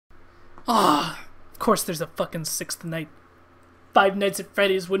Ah, of course there's a fucking sixth night. Five Nights at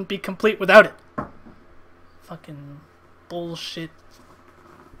Freddy's wouldn't be complete without it. Fucking bullshit.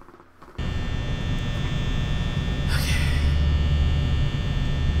 Okay.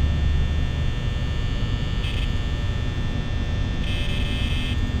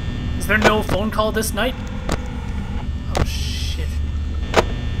 Is there no phone call this night? Oh shit.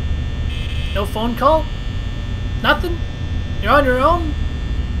 No phone call? Nothing? You're on your own?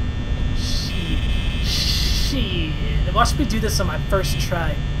 Shit. Watch me do this on my first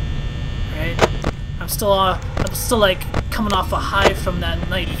try. Alright? I'm still like coming off a high from that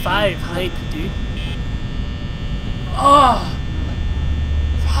night 5 hype, dude. Oh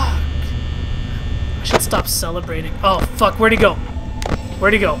fuck. I should stop celebrating. Oh fuck, where'd he go?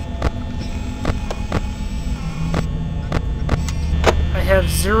 Where'd he go? I have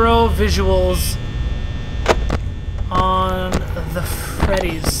 0 visuals on the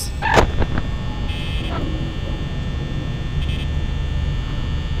Freddys.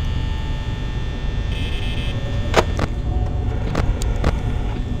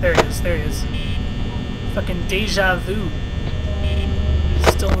 There he is. Fucking deja vu.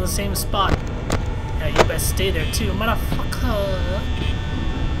 Still in the same spot. Yeah, you best stay there too, motherfucker.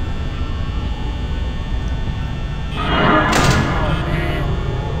 Oh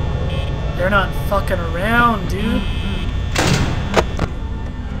man. They're not fucking around, dude.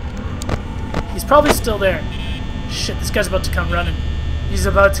 He's probably still there. Shit, this guy's about to come running. He's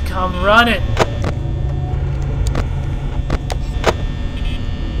about to come running.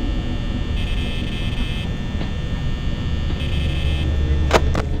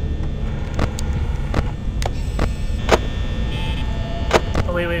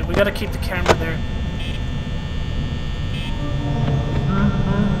 Oh, wait, we gotta keep the camera there.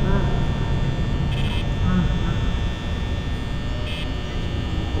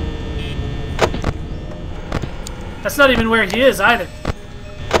 That's not even where he is either.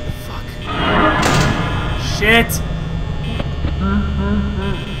 Fuck. Shit.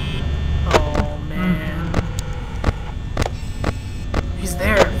 Oh man. He's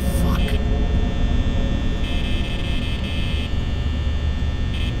there. Fuck.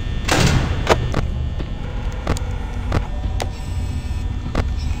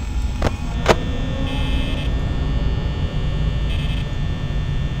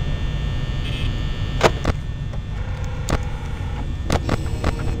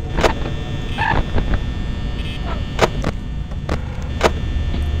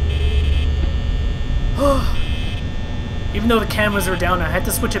 Even though the cameras were down, I had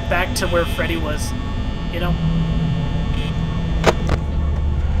to switch it back to where Freddy was. You know?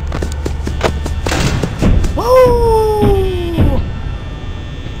 Woo!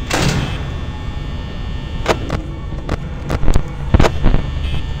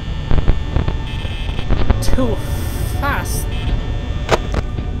 Too fast.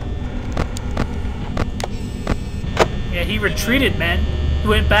 Yeah, he retreated, man. He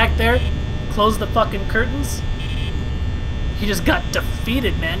went back there, closed the fucking curtains. He just got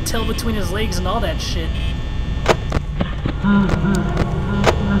defeated, man. Tail between his legs and all that shit.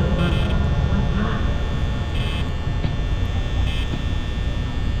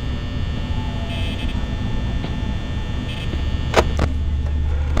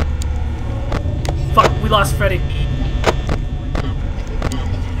 Fuck, we lost Freddy.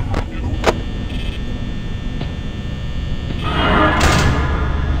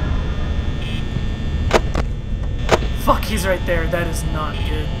 Fuck, he's right there. That is not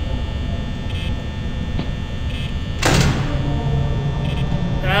good.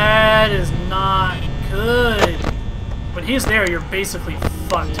 That is not good. When he's there, you're basically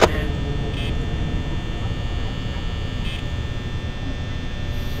fucked, man.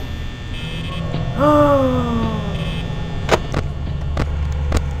 Oh.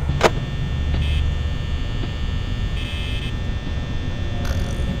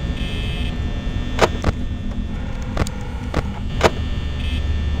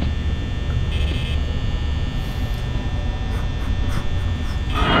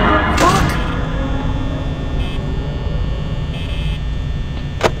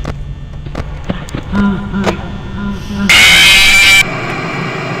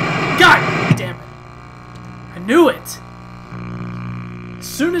 God damn it. I knew it. As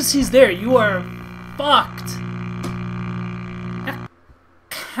soon as he's there, you are fucked. I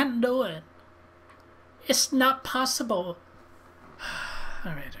can't do it. It's not possible.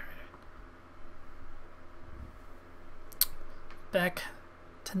 Alright. Back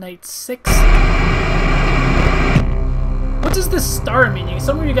to night 6. What does this star mean?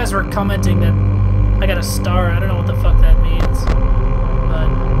 Some of you guys were commenting that I got a star. I don't know what the fuck that means. But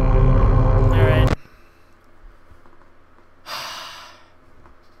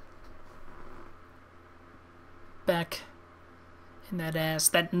That ass.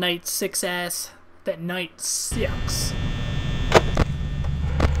 That night 6 ass. That night 6.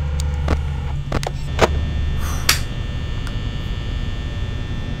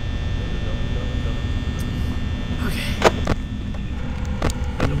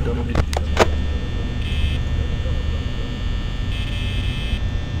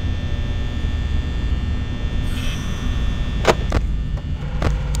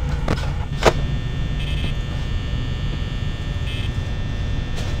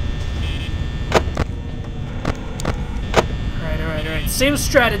 Same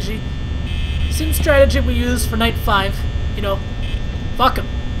strategy. Same strategy we used for night 5. You know, fuck him.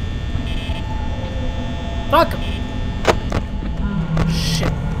 Fuck him.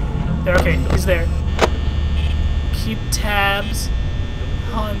 Shit. There, okay, he's there. Keep tabs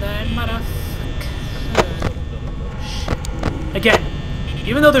on that motherfucker. Shit. Again,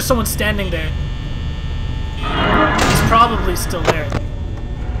 even though there's someone standing there, he's probably still there.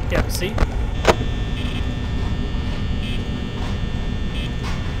 Yeah, see?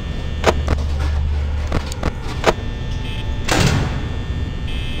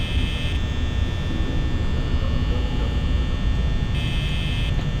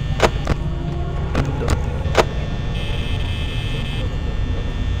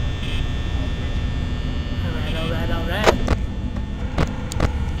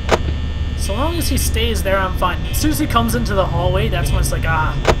 So long as he stays there, I'm fine. As soon as he comes into the hallway, that's when it's like,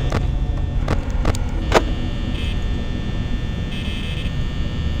 ah.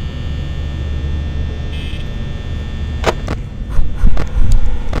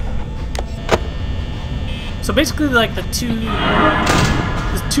 So basically, like, the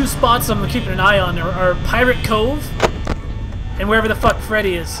two spots I'm keeping an eye on are Pirate Cove and wherever the fuck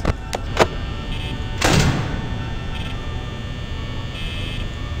Freddy is.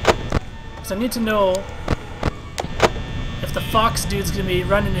 I need to know if the Fox dude's gonna be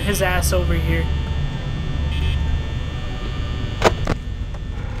running his ass over here.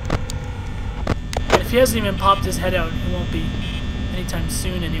 And if he hasn't even popped his head out, it won't be anytime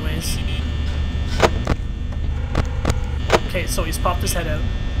soon anyways. Okay, so he's popped his head out.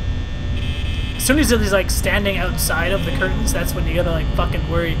 As soon as he's like standing outside of the curtains, that's when you gotta like fucking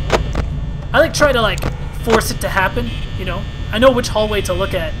worry. I like try to like force it to happen, you know? I know which hallway to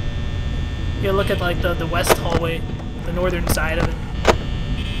look at. You look at like the west hallway, the northern side of it.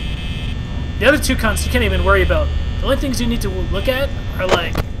 The other two cunts you can't even worry about. The only things you need to look at are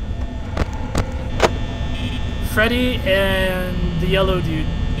like Freddy and the yellow dude.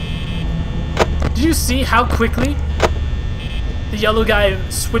 Did you see how quickly the yellow guy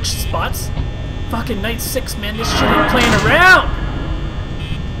switched spots? Fucking night 6, man, this shit ain't playing around!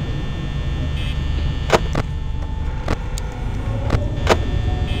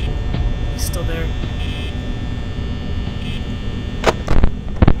 Still there.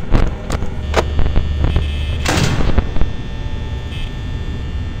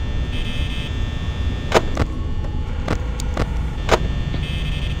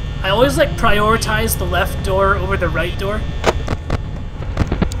 I always like prioritize the left door over the right door,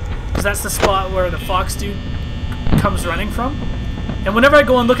 because that's the spot where the Fox dude comes running from. And whenever I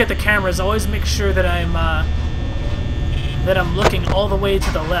go and look at the cameras, I always make sure that I'm looking all the way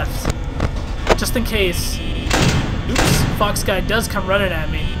to the left. Just in case, oops, Fox guy does come running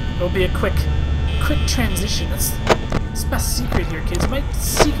at me. It'll be a quick transition. That's my secret here, kids. My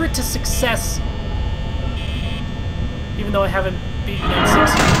secret to success. Even though I haven't beaten Night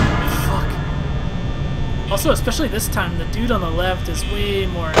 6 yet. Fuck. Also, especially this time, the dude on the left is way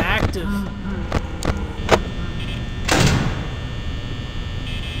more active.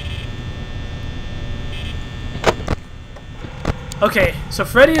 Okay, so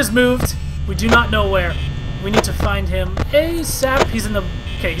Freddy has moved. We do not know where. We need to find him ASAP. He's in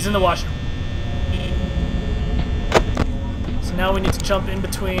the washroom. So now we need to jump in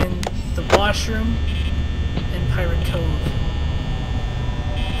between the washroom and Pirate Cove.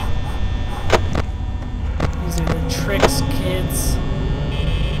 These are the tricks, kids.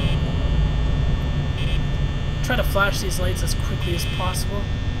 Try to flash these lights as quickly as possible.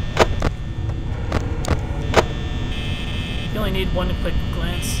 You only need one quick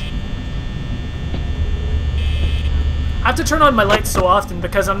glance. I have to turn on my lights so often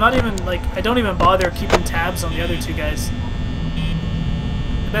because I'm not even, like, I don't even bother keeping tabs on the other two guys.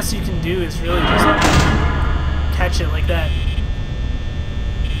 The best you can do is really just catch it like that.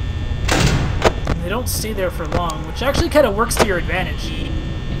 They don't stay there for long, which actually kind of works to your advantage.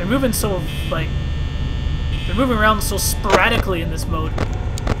 They're moving so, like, they're moving around so sporadically in this mode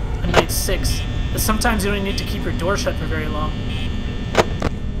on Night 6 that sometimes you don't need to keep your door shut for very long.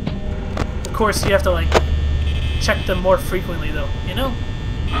 Of course, you have to, like, check them more frequently, though. You know?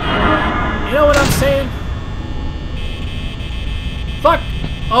 You know what I'm saying? Fuck!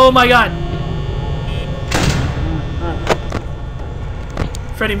 Oh my god!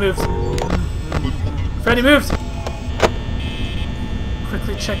 Freddy moves. Freddy moves!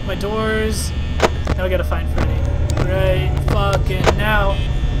 Quickly check my doors. Now I gotta find Freddy. Right fucking now.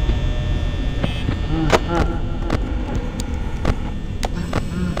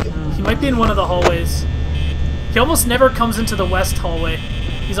 He might be in one of the hallways. He almost never comes into the west hallway.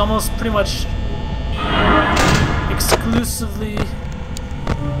 He's almost pretty much exclusively...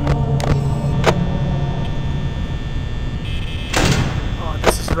 Oh,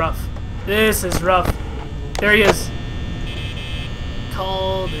 this is rough. This is rough. There he is.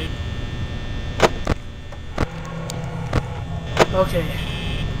 Called it. Okay.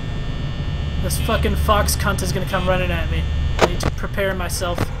 This fucking fox cunt is gonna come running at me. I need to prepare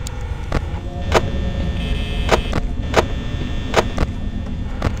myself.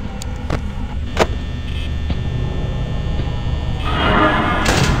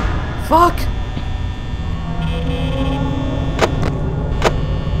 Fuck!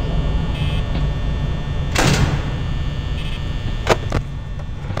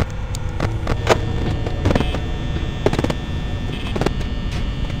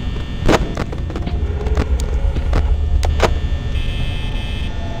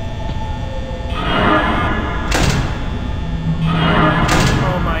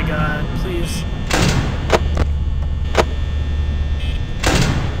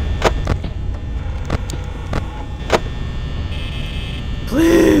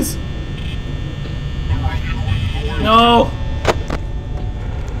 Please! No!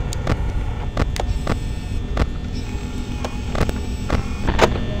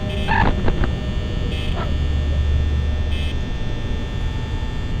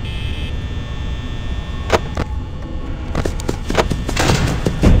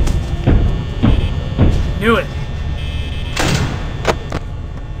 Knew it!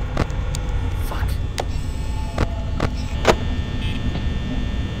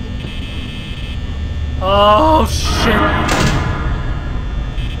 Oh shit!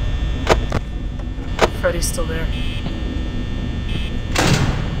 Freddy's still there.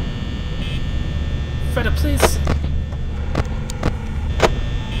 Freddy, please.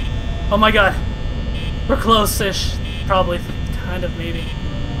 Oh my god. We're close-ish. Probably. Kind of, maybe.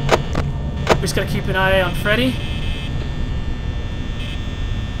 We just gotta keep an eye on Freddy.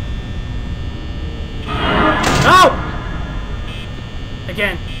 No!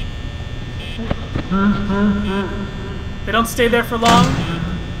 Again. They don't stay there for long.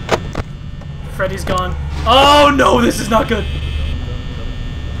 Freddy's gone. Oh no, this is not good.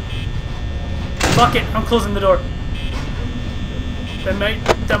 Fuck it, I'm closing the door.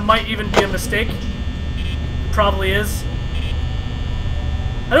 That might even be a mistake. Probably is.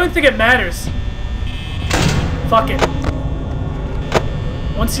 I don't even think it matters. Fuck it.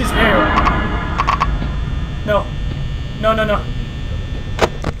 Once he's there. No. No, no, no.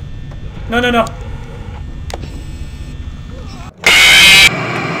 No, no, no.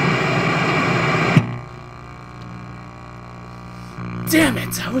 Damn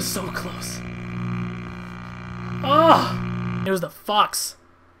it! I was so close. Oh, it was the fox.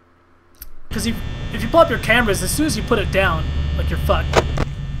 Because if you pull up your cameras, as soon as you put it down, like you're fucked.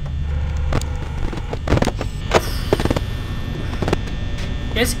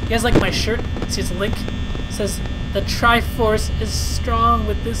 You guys like my shirt? See its link? It says the Triforce is strong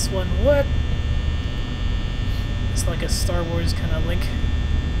with this one. What? It's like a Star Wars kind of link.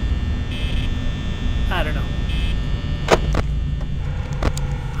 I don't know.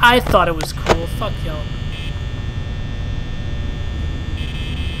 I thought it was cool. Fuck y'all.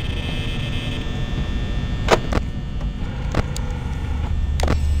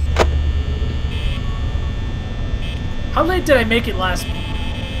 How late did I make it last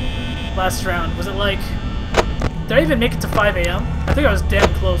round? Was it like... Did I even make it to 5 a.m.? I think I was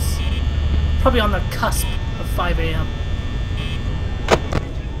damn close. Probably on the cusp of 5 a.m.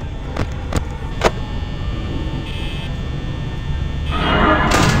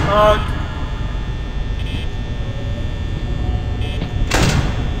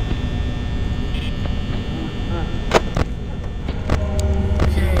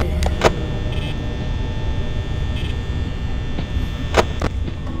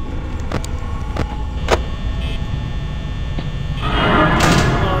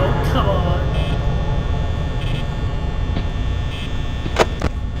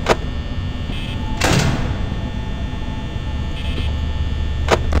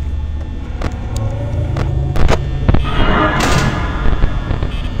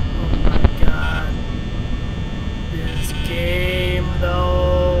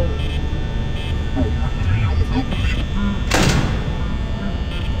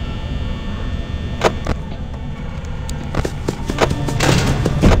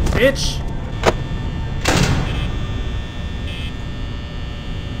 bitch!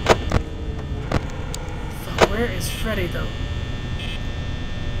 Fuck, where is Freddy, though?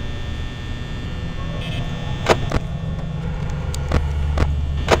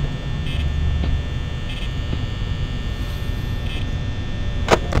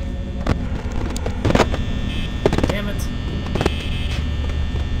 Damn it.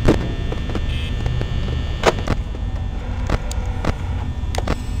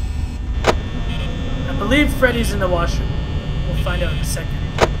 I believe Freddy's in the washroom. We'll find out in a second.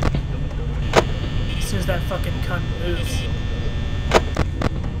 As soon as that fucking cunt moves.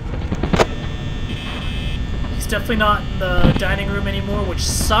 He's definitely not in the dining room anymore, which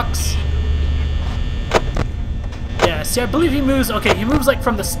sucks. Yeah, see, I believe he moves... Okay, he moves, like,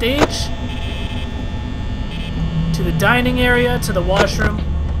 from the stage to the dining area to the washroom.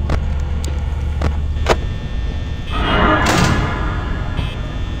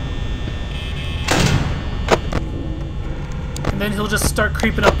 And then he'll just start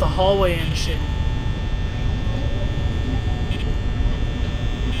creeping up the hallway and shit.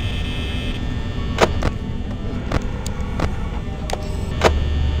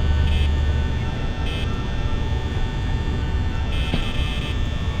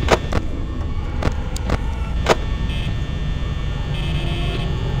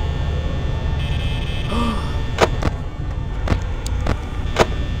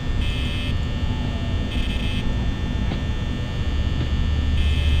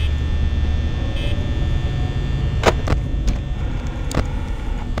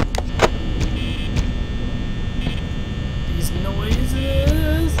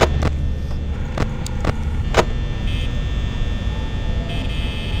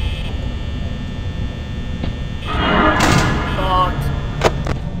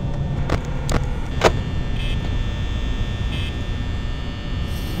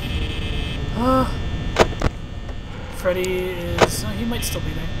 Freddy is... Oh, he might still be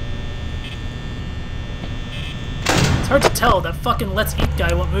there. It's hard to tell. That fucking Let's Eat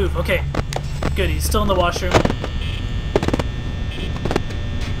guy won't move. Okay. Good, he's still in the washroom.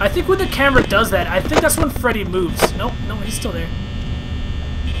 I think when the camera does that, I think that's when Freddy moves. Nope, no, he's still there.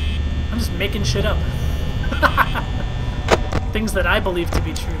 I'm just making shit up. Things that I believe to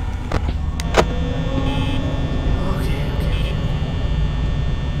be true.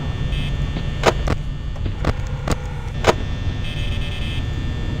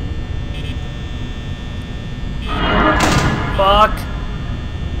 Fuck.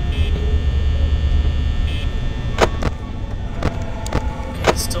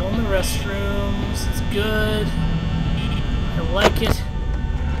 Okay, still in the restrooms. It's good. I like it.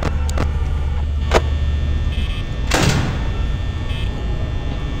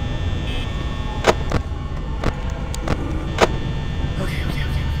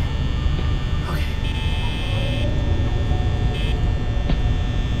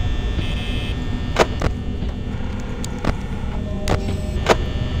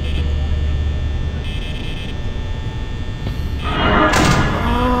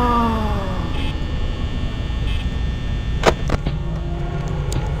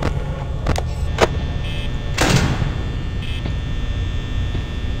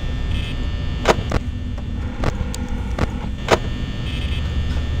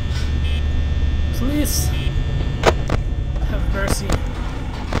 Please, have mercy.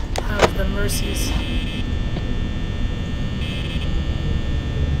 Have the mercies.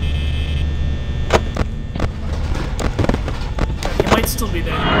 He might still be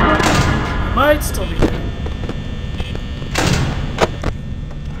there. He might still be there.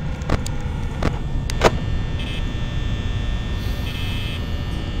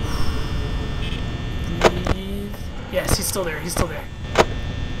 Breathe. Yes, he's still there. He's still there.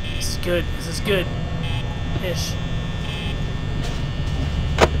 This is good. This is good. Ish.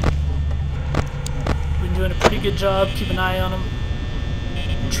 Been doing a pretty good job. Keep an eye on him.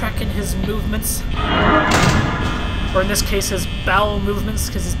 Tracking his movements. Or in this case, his bowel movements,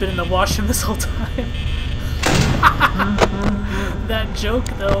 because he's been in the washroom this whole time. That joke,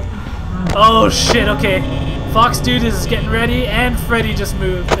 though. Oh, shit. Okay. Fox Dude is getting ready, and Freddy just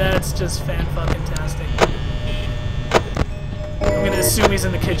moved. That's just fan-fucking-tastic. I'm gonna assume he's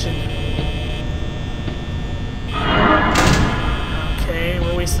in the kitchen. Okay,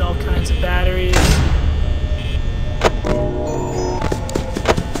 we're wasting all kinds of batteries.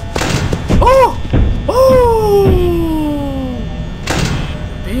 Oh! Oh!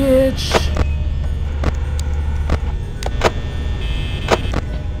 Bitch!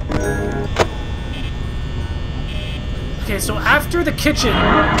 Okay, so after the kitchen...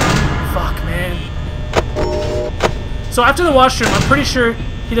 Fuck, man. So after the washroom, I'm pretty sure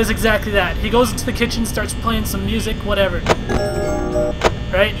He does exactly that. He goes into the kitchen, starts playing some music, whatever.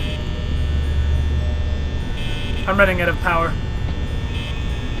 Right? I'm running out of power.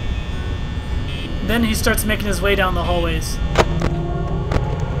 Then he starts making his way down the hallways.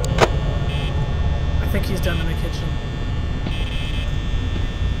 I think he's done in the kitchen.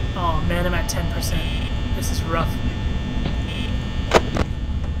 Oh man, I'm at 10%. This is rough.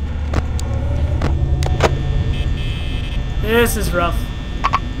 This is rough.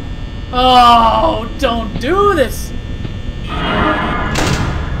 Oh, don't do this!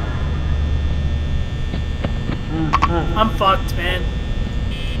 I'm fucked, man.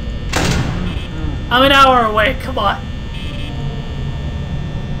 I'm an hour away, come on.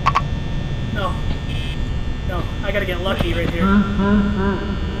 No. No, I gotta get lucky right here.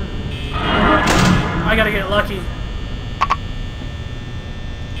 I gotta get lucky.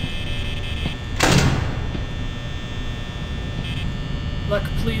 Luck,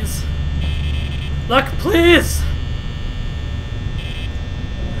 please. Luck, please!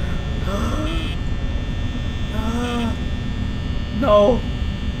 No.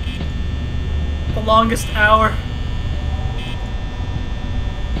 The longest hour.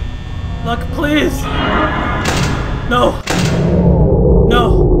 Luck, please! No!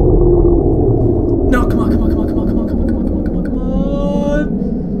 No! No, come on, come on, come on, come on, come on, come on, come on, come on, come on, come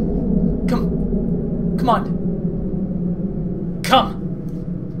on! Come on! Come!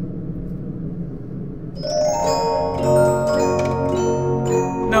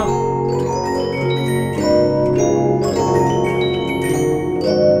 No.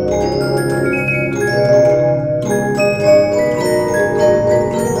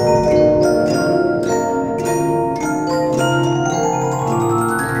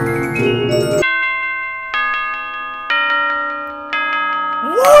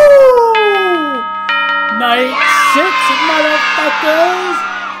 Woo! Night 6, motherfuckers!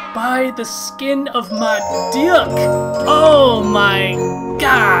 By the skin of my dick! Oh my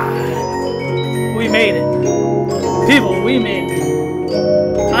god! We made it. People, we made it.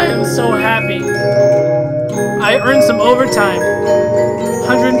 I am so happy. I earned some overtime.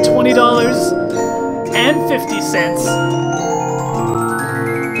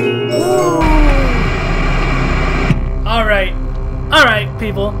 $120.50. Alright. Alright,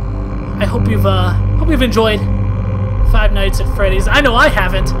 people. I hope you've enjoyed Five Nights at Freddy's. I know I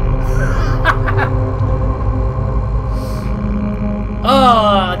haven't.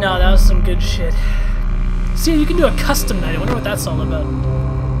 Oh, no, that was some good shit. See, you can do a custom night. I wonder what that's all about.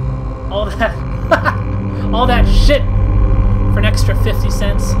 All that all that shit for an extra 50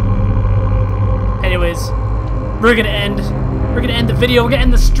 cents. Anyways, we're gonna end the video, we're gonna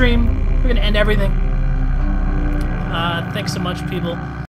end the stream, we're gonna end everything. Thanks so much, people.